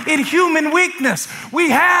treasure in human weakness.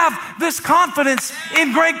 We have this confidence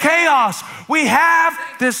in great chaos. We have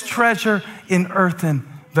this treasure in earthen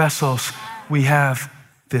vessels. We have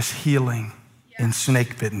this healing in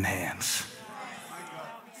snake-bitten hands.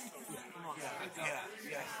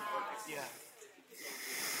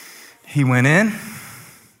 He went in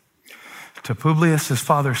to Publius, his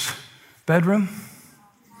father's bedroom.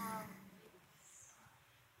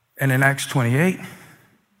 And in Acts 28,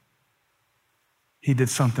 he did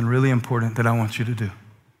something really important that I want you to do.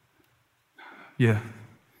 Yeah.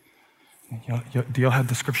 Do y'all have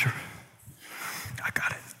the scripture? I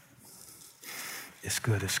got it. It's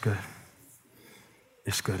good, it's good.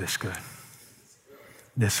 It's good, it's good.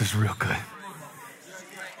 This is real good.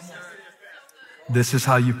 This is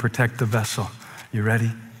how you protect the vessel. You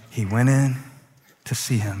ready? He went in to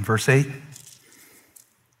see him. Verse 8.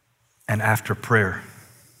 And after prayer.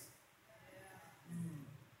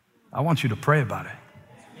 I want you to pray about it.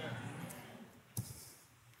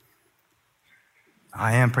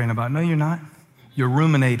 I am praying about it. No, you're not. You're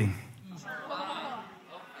ruminating.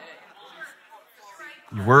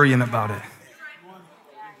 You're worrying about it.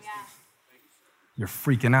 You're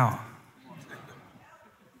freaking out.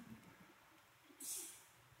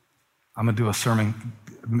 I'm gonna do a sermon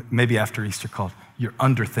maybe after Easter called, You're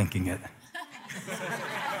Underthinking It.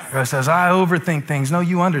 It says, I overthink things. No,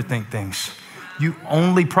 you underthink things. You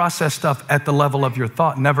only process stuff at the level of your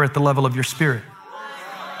thought, never at the level of your spirit.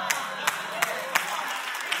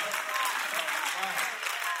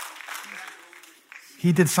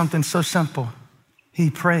 He did something so simple. He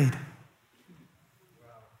prayed.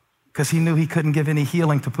 Because he knew he couldn't give any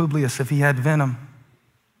healing to Publius if he had venom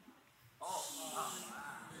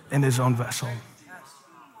in his own vessel.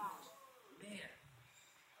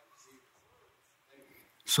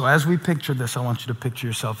 So as we picture this, I want you to picture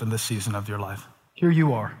yourself in this season of your life. Here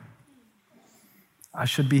you are. I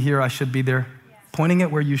should be here, I should be there. Pointing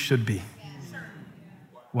at where you should be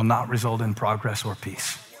will not result in progress or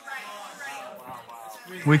peace.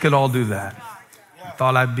 We could all do that.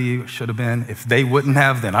 Thought I'd be, should have been. If they wouldn't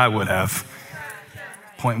have, then I would have.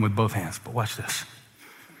 Pointing with both hands. But watch this.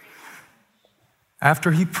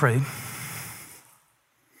 After he prayed,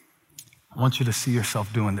 I want you to see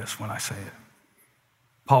yourself doing this when I say it.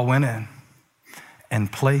 Paul went in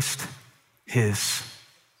and placed his,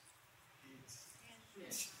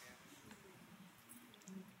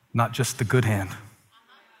 not just the good hand,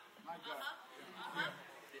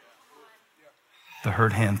 the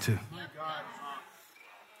hurt hand too.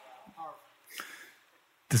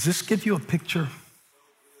 Does this give you a picture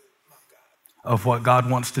of what God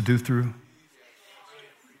wants to do through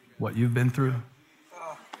what you've been through?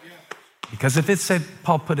 Because if it said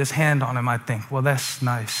Paul put his hand on him, I'd think, well, that's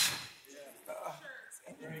nice.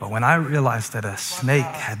 But when I realized that a snake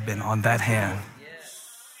had been on that hand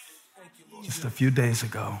just a few days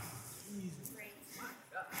ago,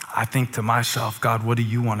 I think to myself, God, what do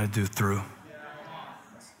you want to do through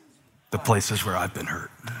the places where I've been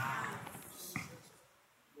hurt?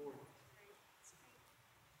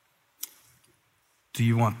 Do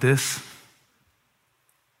you want this?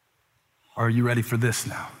 Or are you ready for this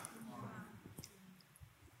now?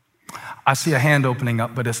 I see a hand opening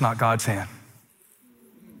up, but it's not God's hand.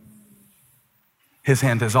 His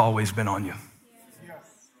hand has always been on you.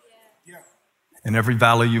 In every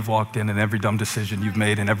valley you've walked in, and every dumb decision you've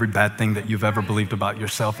made, and every bad thing that you've ever believed about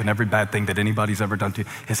yourself, and every bad thing that anybody's ever done to you,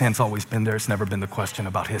 his hand's always been there. It's never been the question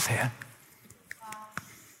about his hand.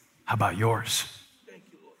 How about yours?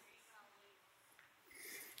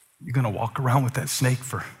 You're gonna walk around with that snake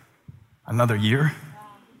for another year,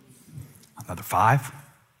 another 5,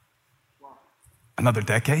 another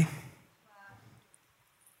decade?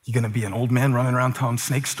 You're gonna be an old man running around telling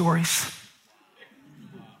snake stories?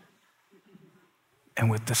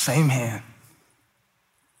 And with the same hand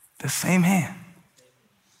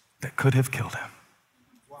that could have killed him,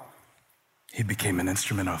 he became an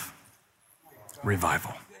instrument of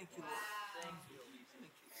revival.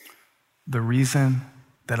 The reason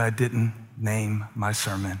that I didn't name my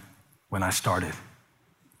sermon when I started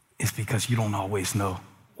is because you don't always know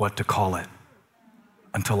what to call it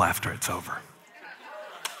until after it's over.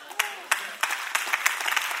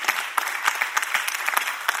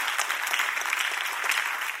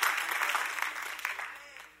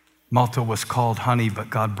 Malta was called honey, but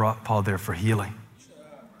God brought Paul there for healing.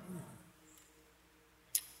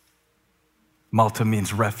 Malta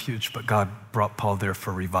means refuge, but God brought Paul there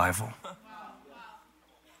for revival.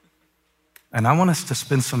 And I want us to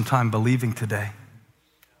spend some time believing today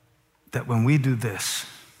that when we do this,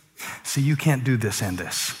 see, you can't do this and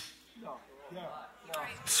this.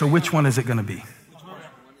 So which one is it going to be?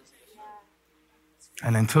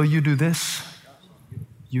 And until you do this,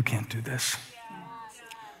 you can't do this.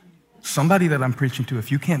 Somebody that I'm preaching to,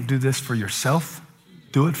 if you can't do this for yourself,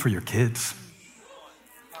 do it for your kids.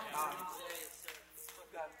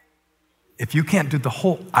 If you can't do, the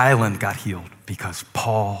whole island got healed because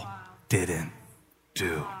Paul didn't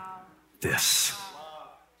do this.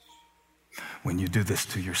 When you do this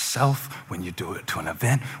to yourself, when you do it to an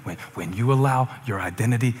event, when you allow your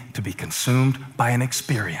identity to be consumed by an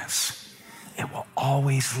experience, it will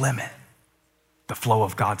always limit the flow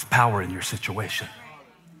of God's power in your situation.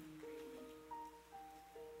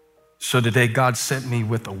 So today, God sent me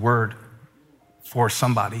with a word for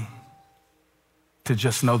somebody to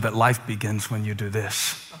just know that life begins when you do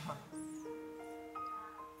this.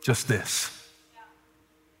 Just this.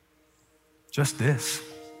 Just this.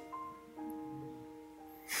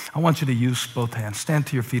 I want you to use both hands. Stand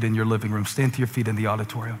to your feet in your living room. Stand to your feet in the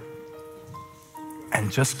auditorium.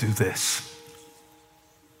 And just do this.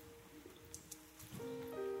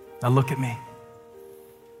 Now look at me.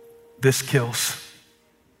 This kills.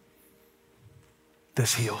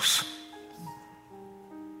 This heals.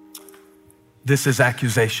 This is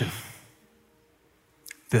accusation.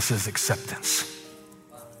 This is acceptance.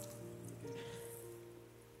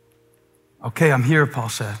 Okay, I'm here, Paul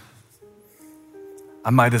said. I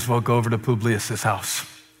might as well go over to Publius's house.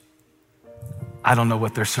 I don't know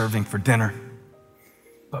what they're serving for dinner,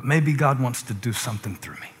 but maybe God wants to do something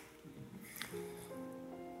through me.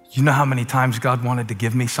 You know how many times God wanted to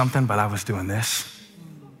give me something, but I was doing this?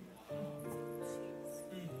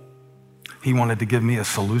 He wanted to give me a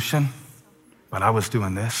solution, but I was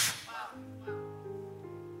doing this.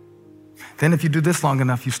 Then if you do this long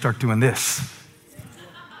enough, you start doing this.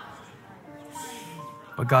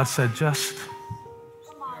 But God said, just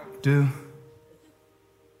do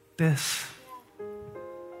this.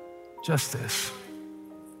 Just this.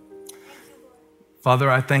 Father,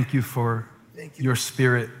 I thank you for your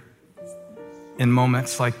spirit in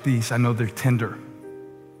moments like these. I know they're tender.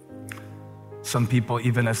 Some people,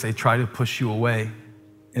 even as they try to push you away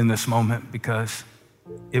in this moment, because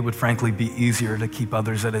it would frankly be easier to keep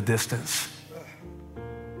others at a distance.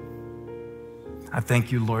 I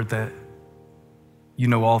thank you, Lord, that you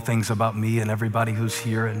know all things about me and everybody who's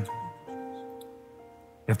here. And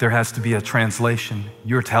if there has to be a translation,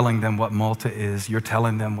 you're telling them what Malta is. You're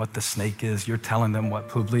telling them what the snake is. You're telling them what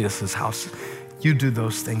Publius's house is. You do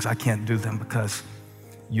those things. I can't do them because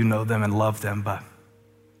you know them and love them, but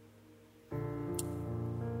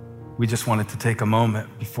we just wanted to take a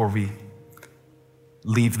moment before we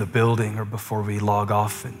leave the building or before we log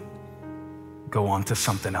off and go on to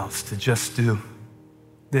something else to just do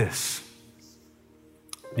this,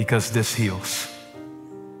 because this heals.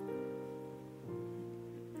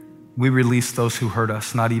 We release those who hurt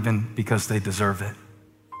us, not even because they deserve it,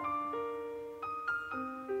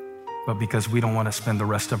 but because we don't want to spend the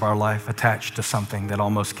rest of our life attached to something that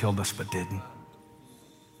almost killed us but didn't.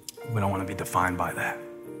 We don't want to be defined by that.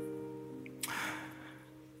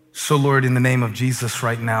 So Lord, in the name of Jesus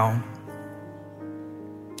right now,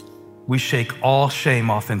 we shake all shame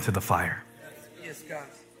off into the fire. Yes, God.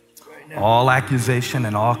 All accusation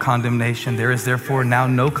and all condemnation. There is therefore now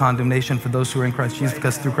no condemnation for those who are in Christ Jesus,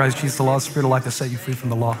 because through Christ Jesus, the law of the Spirit of life has set you free from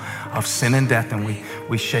the law of sin and death. And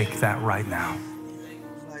we shake that right now.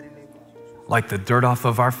 Like the dirt off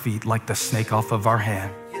of our feet, like the snake off of our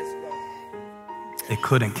hand. It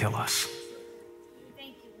couldn't kill us.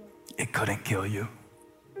 It couldn't kill you.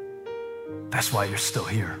 That's why you're still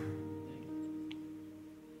here.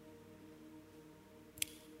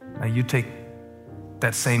 Now you take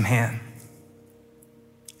that same hand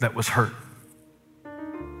that was hurt,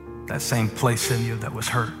 that same place in you that was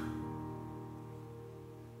hurt,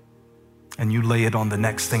 and you lay it on the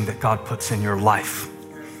next thing that God puts in your life.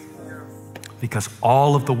 Because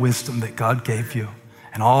all of the wisdom that God gave you,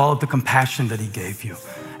 and all of the compassion that he gave you,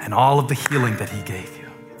 and all of the healing that he gave you,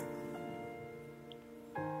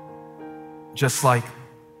 just like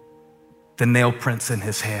the nail prints in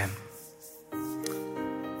his hand,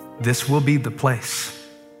 this will be the place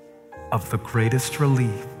of the greatest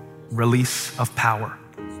release of power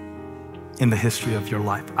in the history of your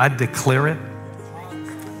life. I declare it.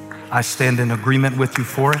 I stand in agreement with you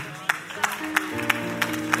for it.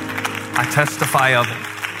 I testify of it.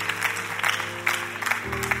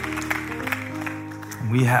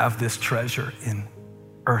 We have this treasure in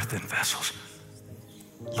earthen vessels.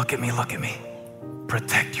 Look at me, look at me.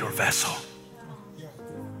 Protect your vessel.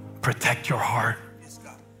 Protect your heart.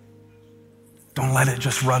 Don't let it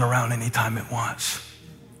just run around anytime it wants.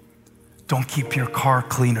 Don't keep your car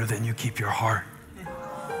cleaner than you keep your heart.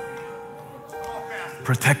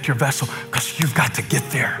 Protect your vessel, because you've got to get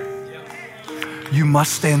there. You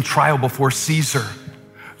must stand trial before Caesar.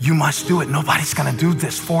 You must do it. Nobody's going to do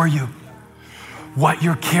this for you. What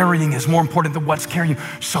you're carrying is more important than what's carrying you.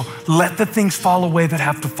 So let the things fall away that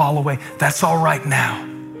have to fall away. That's all right now.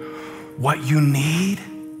 What you need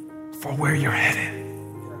for where you're headed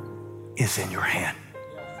is in your hand.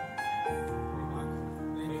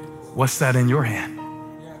 What's that in your hand?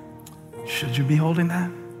 Should you be holding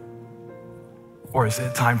that? Or is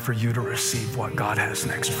it time for you to receive what God has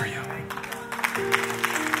next for you?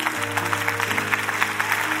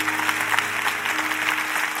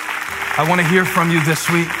 I want to hear from you this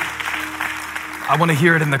week. I want to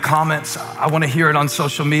hear it in the comments. I want to hear it on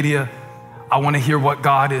social media. I want to hear what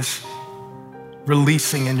God is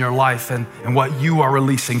releasing in your life and what you are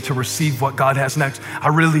releasing to receive what God has next. I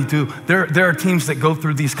really do. There are teams that go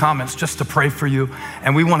through these comments just to pray for you,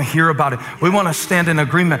 and we want to hear about it. We want to stand in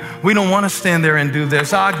agreement. We don't want to stand there and do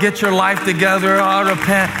this. Get your life together.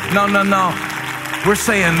 Repent. No. We're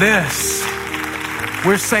saying this.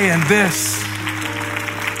 We're saying this.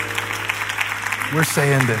 We're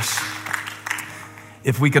saying this.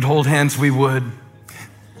 If we could hold hands, we would.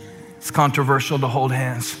 It's controversial to hold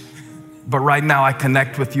hands. But right now I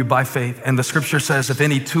connect with you by faith. And the scripture says, if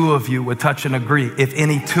any two of you would touch and agree, if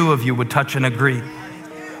any two of you would touch and agree,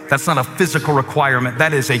 that's not a physical requirement.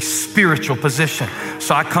 That is a spiritual position.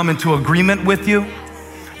 So I come into agreement with you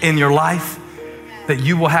in your life that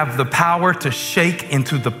you will have the power to shake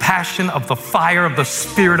into the passion of the fire of the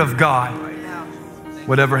Spirit of God,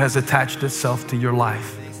 whatever has attached itself to your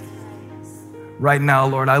life. Right now,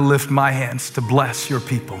 Lord, I lift my hands to bless your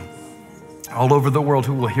people all over the world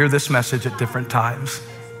who will hear this message at different times.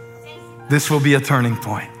 This will be a turning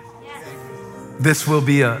point. This will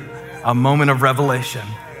be a moment of revelation.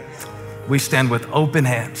 We stand with open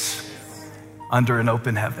hands under an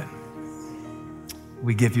open heaven.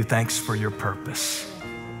 We give you thanks for your purpose.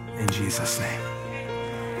 In Jesus' name.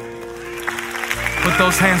 Put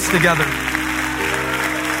those hands together.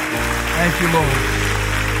 Thank you, Lord.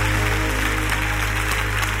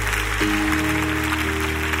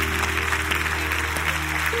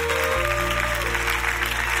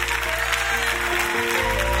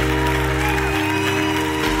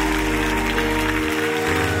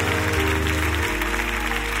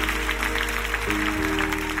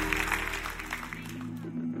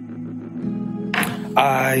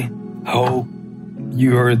 I hope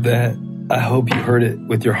you heard that. I hope you heard it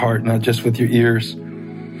with your heart, not just with your ears.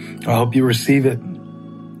 I hope you receive it.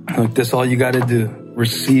 Look, that's all you got to do.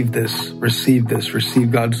 Receive this, receive this,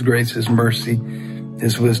 receive God's grace, His mercy,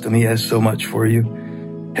 His wisdom. He has so much for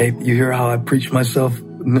you. Hey, you hear how I preach myself?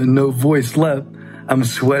 No voice left. I'm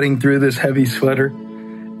sweating through this heavy sweater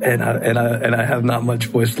and I have not much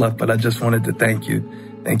voice left, but I just wanted to thank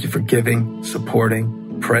you. Thank you for giving,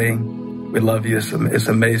 supporting, praying. We love you. It's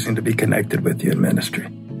amazing to be connected with you in ministry.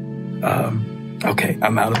 Okay,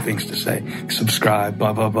 I'm out of things to say. Subscribe,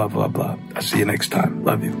 blah, blah, blah, blah, blah. I'll see you next time.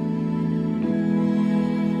 Love you.